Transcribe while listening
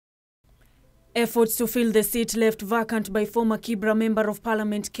Efforts to fill the seat left vacant by former Kibra Member of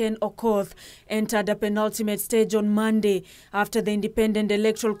Parliament Ken Okoth entered a penultimate stage on Monday after the Independent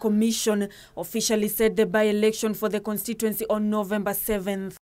Electoral Commission officially set the by-election for the constituency on November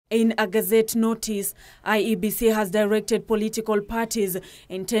 7th. In a Gazette notice, IEBC has directed political parties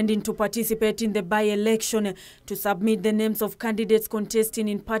intending to participate in the by-election to submit the names of candidates contesting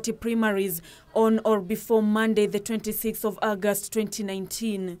in party primaries on or before Monday, the 26th of August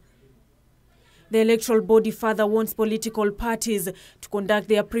 2019. The electoral body further wants political parties to conduct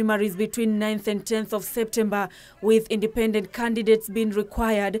their primaries between 9th and 10th of September, with independent candidates being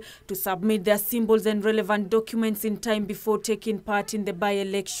required to submit their symbols and relevant documents in time before taking part in the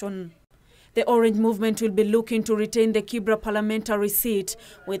by-election. The Orange Movement will be looking to retain the Kibra parliamentary seat,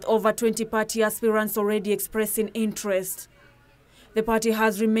 with over 20 party aspirants already expressing interest. The party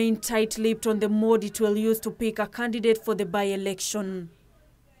has remained tight-lipped on the mode it will use to pick a candidate for the by-election.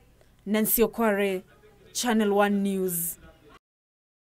 Nancy Okware, Channel 1 News.